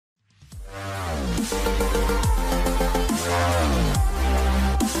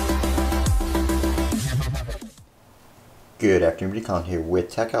Good afternoon, Colin here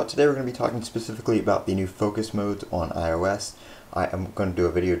with Techout. Today we're going to be talking specifically about the new focus modes on iOS. I am going to do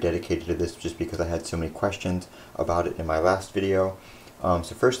a video dedicated to this just because I had so many questions about it in my last video. So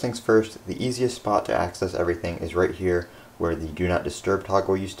first things first, the easiest spot to access everything is right here where the Do Not Disturb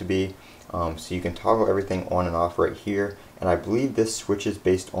toggle used to be. So you can toggle everything on and off right here, and I believe this switches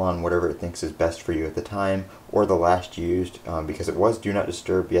based on whatever it thinks is best for you at the time or the last used, because it was Do Not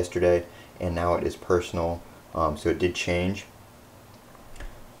Disturb yesterday and now it is personal. So it did change.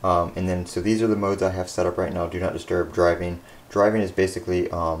 And then, so these are the modes I have set up right now. Do Not Disturb, Driving. Driving is basically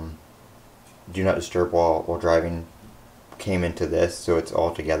Do Not Disturb while driving came into this, so it's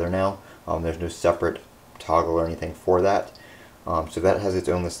all together now. There's no separate toggle or anything for that. So that has its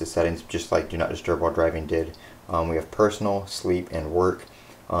own list of settings, just like Do Not Disturb while driving did. We have Personal, Sleep, and Work.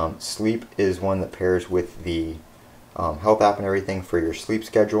 Sleep is one that pairs with the health app and everything for your sleep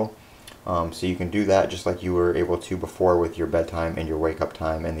schedule. So you can do that just like you were able to before with your bedtime and your wake up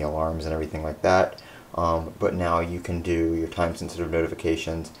time and the alarms and everything like that. But now you can do your time sensitive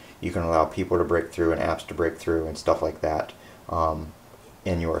notifications. You can allow people to break through and apps to break through and stuff like that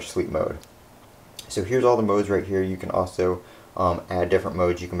in your sleep mode. So here's all the modes right here. You can also add different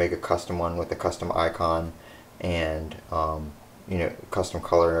modes. You can make a custom one with a custom icon and custom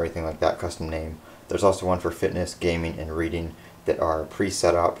color and everything like that, custom name. There's also one for fitness, gaming, and reading that are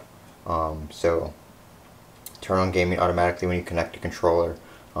pre-set up. So turn on gaming automatically when you connect a controller,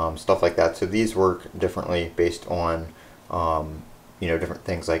 stuff like that. So these work differently based on different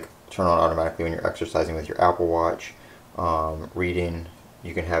things, like turn on automatically when you're exercising with your Apple Watch. Reading,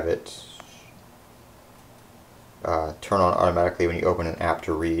 you can have it turn on automatically when you open an app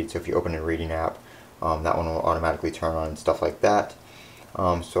to read. So if you open a reading app, that one will automatically turn on and stuff like that.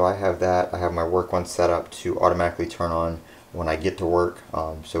 So I have that. I have my work one set up to automatically turn on when I get to work.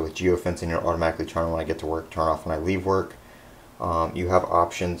 So with geofencing, it'll automatically turn on when I get to work, turn off when I leave work. You have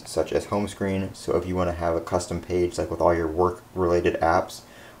options such as home screen. So if you want to have a custom page, like with all your work related apps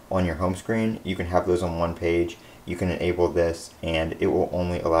on your home screen, you can have those on one page. You can enable this and it will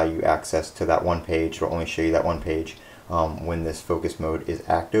only allow you access to that one page. It will only show you that one page when this focus mode is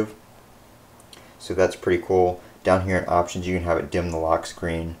active. So that's pretty cool. Down here in options, you can have it dim the lock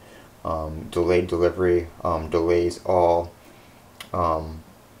screen, delayed delivery, delays all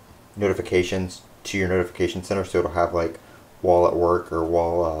notifications to your notification center, so it'll have like while at work or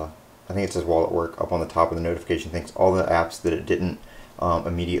while I think it says while at work up on the top of the notification things. All the apps that it didn't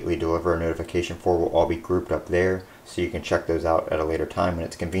immediately deliver a notification for will all be grouped up there, so you can check those out at a later time when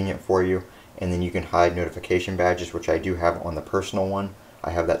it's convenient for you. And then you can hide notification badges, which I do have on the personal one.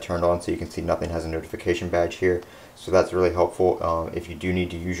 I have that turned on so you can see nothing has a notification badge here, so that's really helpful. If you do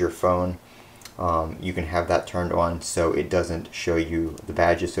need to use your phone, you can have that turned on so it doesn't show you the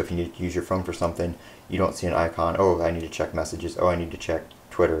badges. So if you need to use your phone for something, you don't see an icon, oh I need to check messages, oh I need to check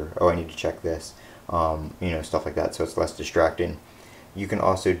Twitter, oh I need to check this, stuff like that, so it's less distracting. You can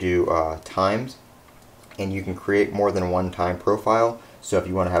also do times, and you can create more than one time profile. So if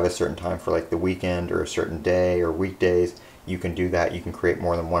you want to have a certain time for like the weekend or a certain day or weekdays, you can do that. You can create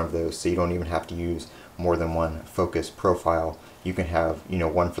more than one of those, so you don't even have to use more than one focus profile. You can have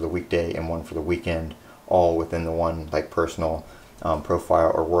one for the weekday and one for the weekend, all within the one like personal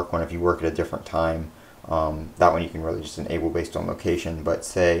profile, or work one if you work at a different time. That one you can really just enable based on location. But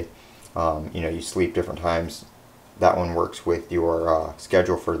say you sleep different times, that one works with your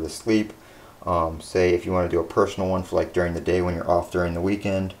schedule for the sleep. Say if you want to do a personal one for like during the day when you're off during the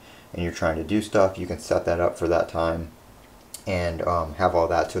weekend and you're trying to do stuff, you can set that up for that time and have all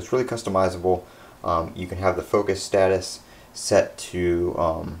that. So it's really customizable. You can have the focus status set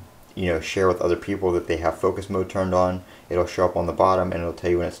to share with other people that they have focus mode turned on. It'll show up on the bottom and it'll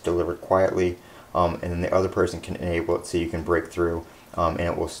tell you when it's delivered quietly, and then the other person can enable it so you can break through, and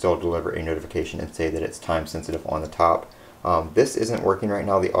it will still deliver a notification and say that it's time sensitive on the top. This isn't working right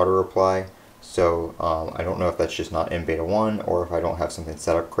now, the auto reply, so I don't know if that's just not in beta 1 or if I don't have something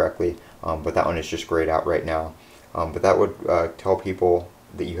set up correctly, but that one is just grayed out right now. But that would tell people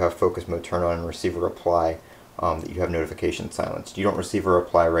that you have focus mode turned on and receive a reply that you have notifications silenced. You don't receive a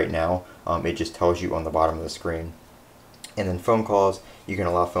reply right now, it just tells you on the bottom of the screen. And then phone calls, you can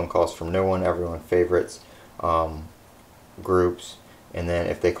allow phone calls from no one, everyone, favorites, groups, and then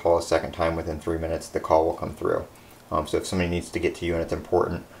if they call a second time within 3 minutes, the call will come through. So if somebody needs to get to you and it's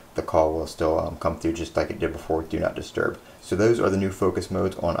important, the call will still come through just like it did before with Do Not Disturb. So those are the new focus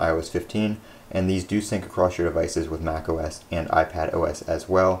modes on iOS 15, and these do sync across your devices with macOS and iPadOS as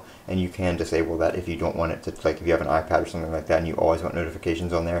well, and you can disable that if you don't want it to, like if you have an iPad or something like that and you always want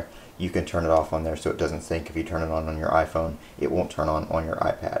notifications on there, you can turn it off on there so it doesn't sync. If you turn it on your iPhone, it won't turn on your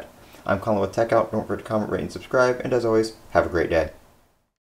iPad. I'm Colin with Techout. Don't forget to comment, rate, and subscribe. And as always, have a great day.